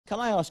Can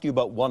I ask you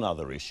about one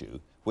other issue,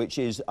 which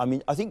is, I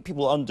mean, I think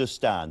people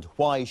understand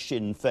why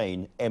Sinn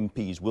Fein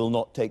MPs will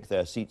not take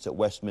their seats at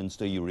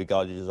Westminster. You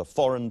regard it as a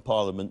foreign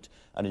parliament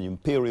and an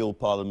imperial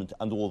parliament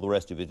and all the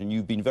rest of it, and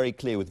you've been very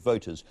clear with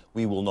voters,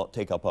 we will not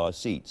take up our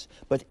seats.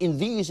 But in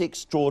these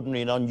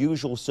extraordinary and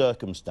unusual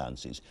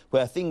circumstances,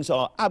 where things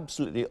are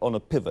absolutely on a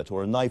pivot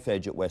or a knife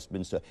edge at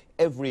Westminster,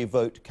 every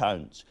vote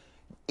counts.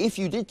 If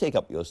you did take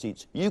up your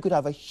seats, you could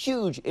have a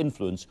huge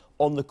influence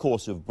on the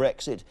course of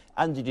Brexit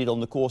and indeed on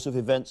the course of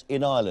events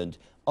in Ireland.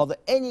 Is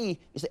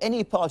there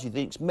any party that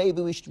thinks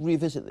maybe we should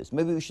revisit this,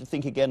 maybe we should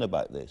think again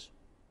about this?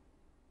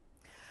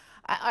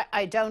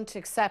 I don't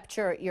accept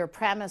your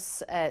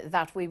premise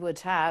that we would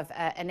have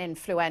an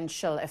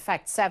influential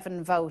effect.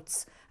 7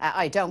 votes,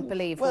 I don't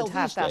believe would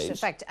have that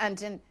effect.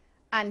 And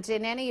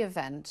in any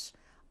event,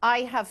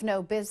 I have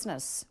no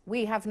business,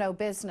 we have no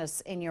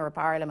business in your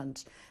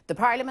Parliament. The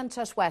Parliament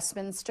at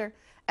Westminster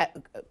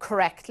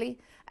correctly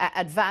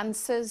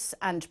advances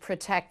and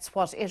protects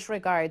what it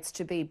regards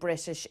to be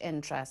British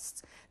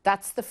interests.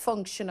 That's the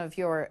function of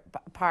your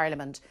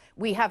Parliament.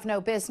 We have no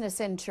business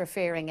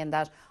interfering in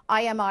that.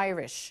 I am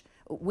Irish.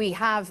 We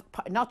have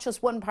not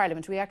just one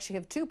parliament, we actually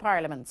have 2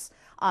 parliaments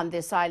on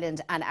this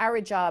island, and our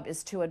job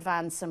is to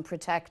advance and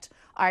protect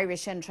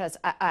Irish interests.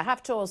 I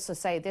have to also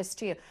say this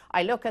to you.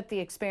 I look at the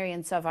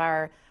experience of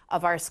our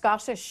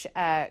Scottish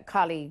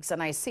colleagues,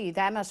 and I see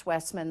them at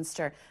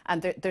Westminster,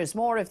 and there's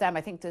more of them.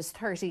 I think there's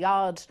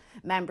 30-odd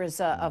members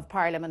of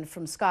Parliament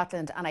from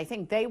Scotland, and I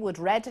think they would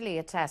readily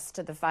attest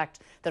to the fact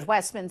that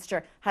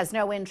Westminster has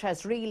no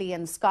interest really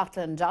in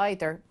Scotland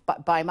either,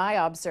 by my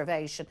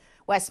observation.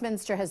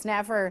 Westminster has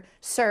never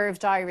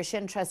served Irish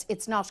interests.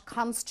 It's not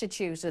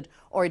constituted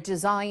or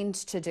designed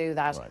to do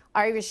that. Right.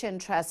 Irish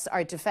interests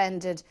are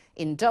defended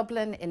in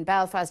Dublin, in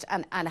Belfast,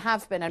 and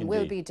have been and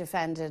will be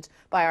defended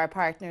by our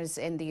partners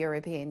in the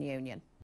European Union.